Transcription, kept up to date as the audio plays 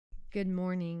Good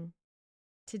morning.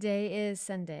 Today is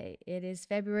Sunday. It is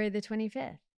February the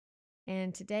 25th,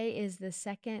 and today is the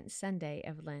second Sunday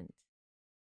of Lent.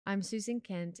 I'm Susan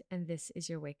Kent, and this is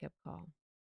your wake up call.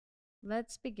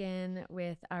 Let's begin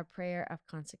with our prayer of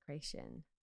consecration.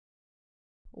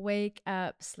 Wake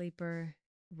up, sleeper,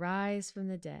 rise from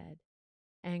the dead,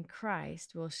 and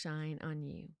Christ will shine on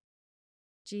you.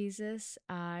 Jesus,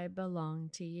 I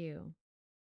belong to you.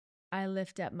 I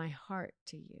lift up my heart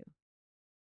to you.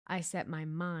 I set my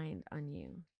mind on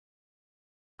you.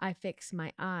 I fix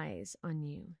my eyes on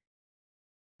you.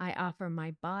 I offer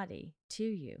my body to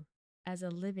you as a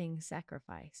living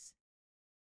sacrifice.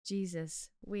 Jesus,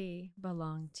 we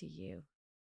belong to you.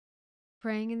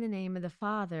 Praying in the name of the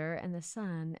Father, and the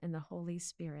Son, and the Holy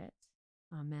Spirit.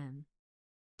 Amen.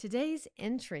 Today's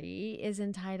entry is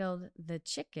entitled The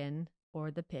Chicken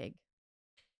or the Pig.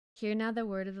 Hear now the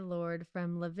word of the Lord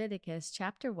from Leviticus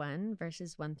chapter 1,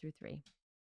 verses 1 through 3.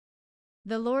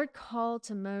 The Lord called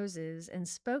to Moses and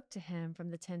spoke to him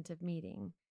from the tent of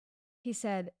meeting. He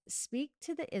said, "Speak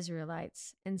to the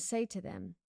Israelites and say to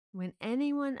them, when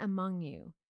anyone among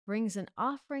you brings an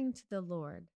offering to the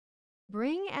Lord,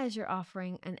 bring as your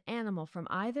offering an animal from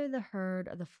either the herd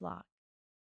or the flock.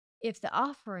 If the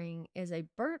offering is a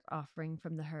burnt offering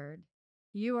from the herd,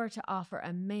 you are to offer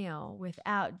a male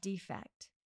without defect.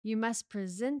 You must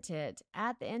present it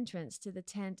at the entrance to the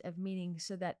tent of meeting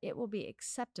so that it will be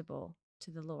acceptable to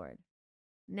the Lord."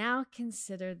 Now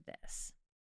consider this.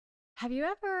 Have you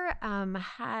ever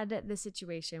had the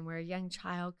situation where a young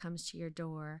child comes to your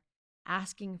door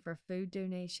asking for food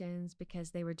donations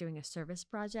because they were doing a service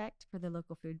project for the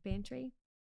local food pantry?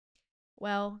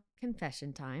 Well,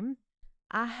 confession time.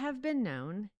 I have been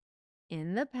known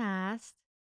in the past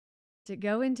to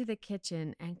go into the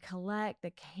kitchen and collect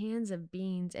the cans of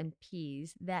beans and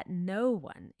peas that no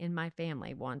one in my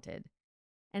family wanted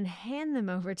and hand them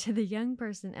over to the young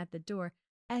person at the door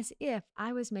as if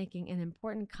I was making an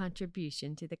important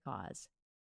contribution to the cause.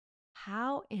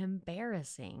 How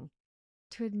embarrassing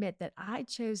to admit that I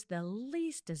chose the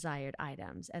least desired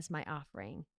items as my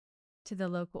offering to the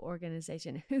local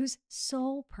organization whose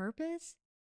sole purpose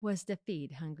was to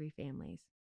feed hungry families.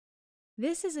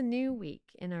 This is a new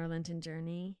week in our Lenten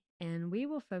journey, and we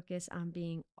will focus on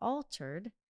being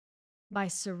altered by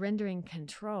surrendering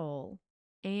control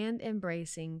and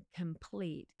embracing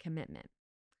complete commitment.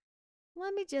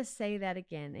 Let me just say that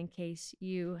again in case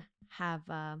you have,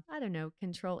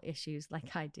 control issues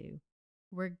like I do.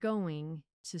 We're going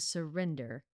to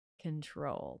surrender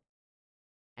control,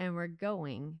 and we're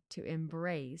going to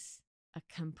embrace a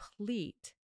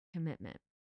complete commitment.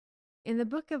 In the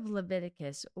book of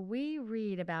Leviticus, we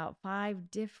read about 5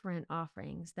 different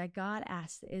offerings that God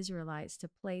asked the Israelites to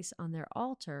place on their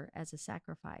altar as a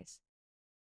sacrifice.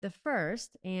 The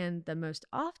first, and the most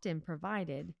often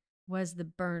provided, was the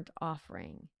burnt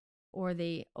offering, or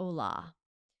the olah.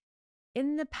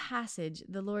 In the passage,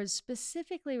 the Lord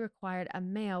specifically required a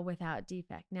male without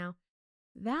defect. Now,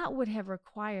 that would have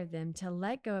required them to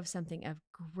let go of something of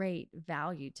great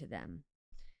value to them.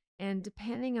 And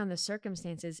depending on the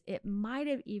circumstances, it might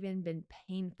have even been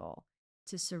painful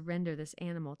to surrender this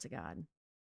animal to God.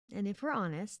 And if we're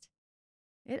honest,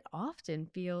 it often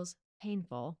feels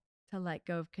painful to let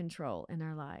go of control in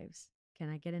our lives. Can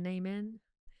I get an amen?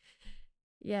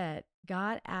 Yet,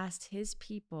 God asked his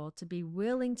people to be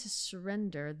willing to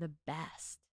surrender the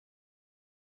best.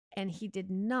 And he did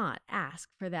not ask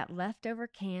for that leftover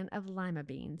can of lima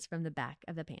beans from the back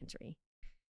of the pantry.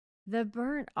 The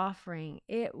burnt offering,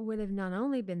 it would have not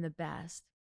only been the best,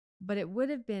 but it would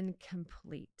have been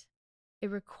complete. It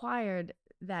required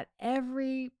that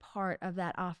every part of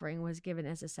that offering was given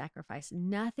as a sacrifice.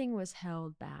 Nothing was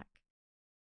held back.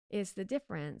 It's the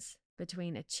difference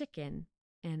between a chicken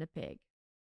and a pig.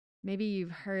 Maybe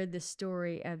you've heard the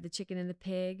story of the chicken and the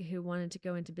pig who wanted to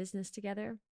go into business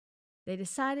together. They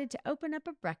decided to open up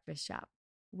a breakfast shop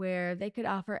where they could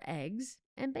offer eggs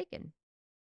and bacon.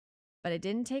 But it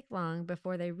didn't take long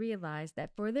before they realized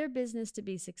that for their business to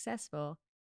be successful,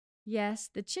 yes,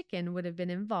 the chicken would have been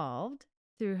involved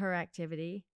through her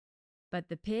activity, but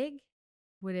the pig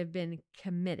would have been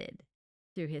committed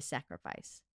through his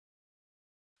sacrifice.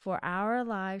 For our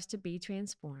lives to be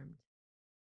transformed,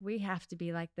 we have to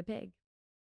be like the pig.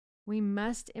 We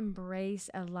must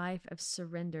embrace a life of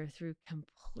surrender through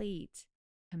complete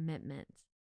commitment.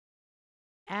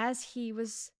 As he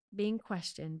was being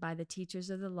questioned by the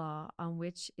teachers of the law on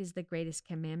which is the greatest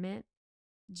commandment,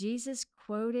 Jesus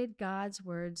quoted God's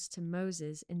words to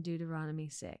Moses in Deuteronomy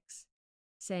 6,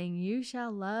 saying, "You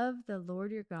shall love the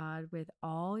Lord your God with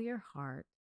all your heart,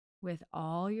 with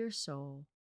all your soul,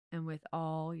 and with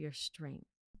all your strength."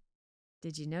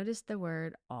 Did you notice the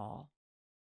word all?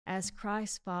 As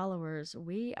Christ followers,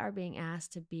 we are being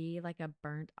asked to be like a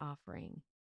burnt offering,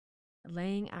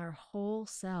 laying our whole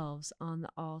selves on the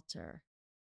altar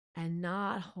and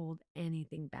not hold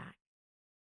anything back.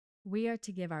 We are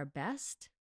to give our best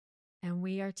and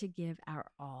we are to give our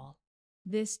all.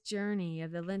 This journey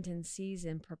of the Lenten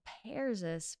season prepares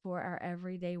us for our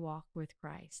everyday walk with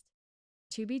Christ.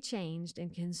 To be changed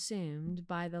and consumed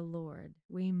by the Lord,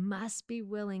 we must be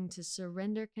willing to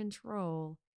surrender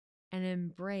control and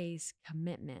embrace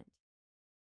commitment.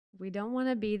 We don't want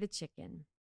to be the chicken.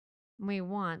 We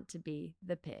want to be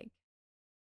the pig.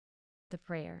 The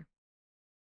prayer.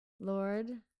 Lord,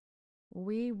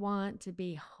 we want to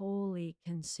be wholly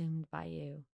consumed by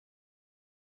you.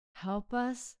 Help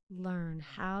us learn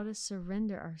how to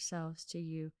surrender ourselves to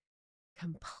you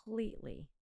completely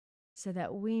so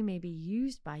that we may be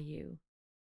used by you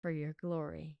for your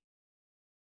glory.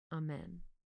 Amen.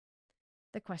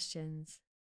 The questions.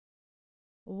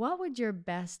 What would your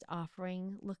best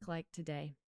offering look like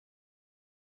today?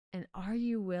 And are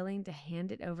you willing to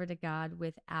hand it over to God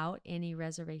without any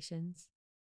reservations?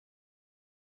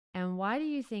 And why do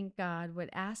you think God would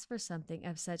ask for something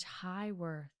of such high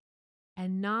worth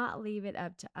and not leave it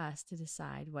up to us to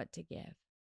decide what to give?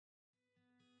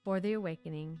 For The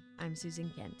Awakening, I'm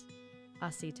Susan Kent.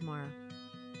 I'll see you tomorrow.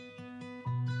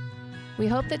 We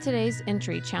hope that today's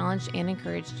entry challenged and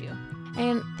encouraged you.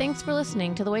 And thanks for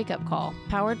listening to The Wake Up Call,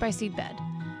 powered by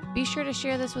Seedbed. Be sure to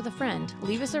share this with a friend,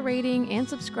 leave us a rating, and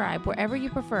subscribe wherever you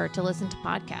prefer to listen to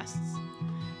podcasts.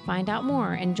 Find out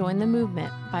more and join the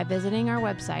movement by visiting our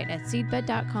website at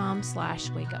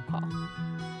seedbed.com/wakeupcall.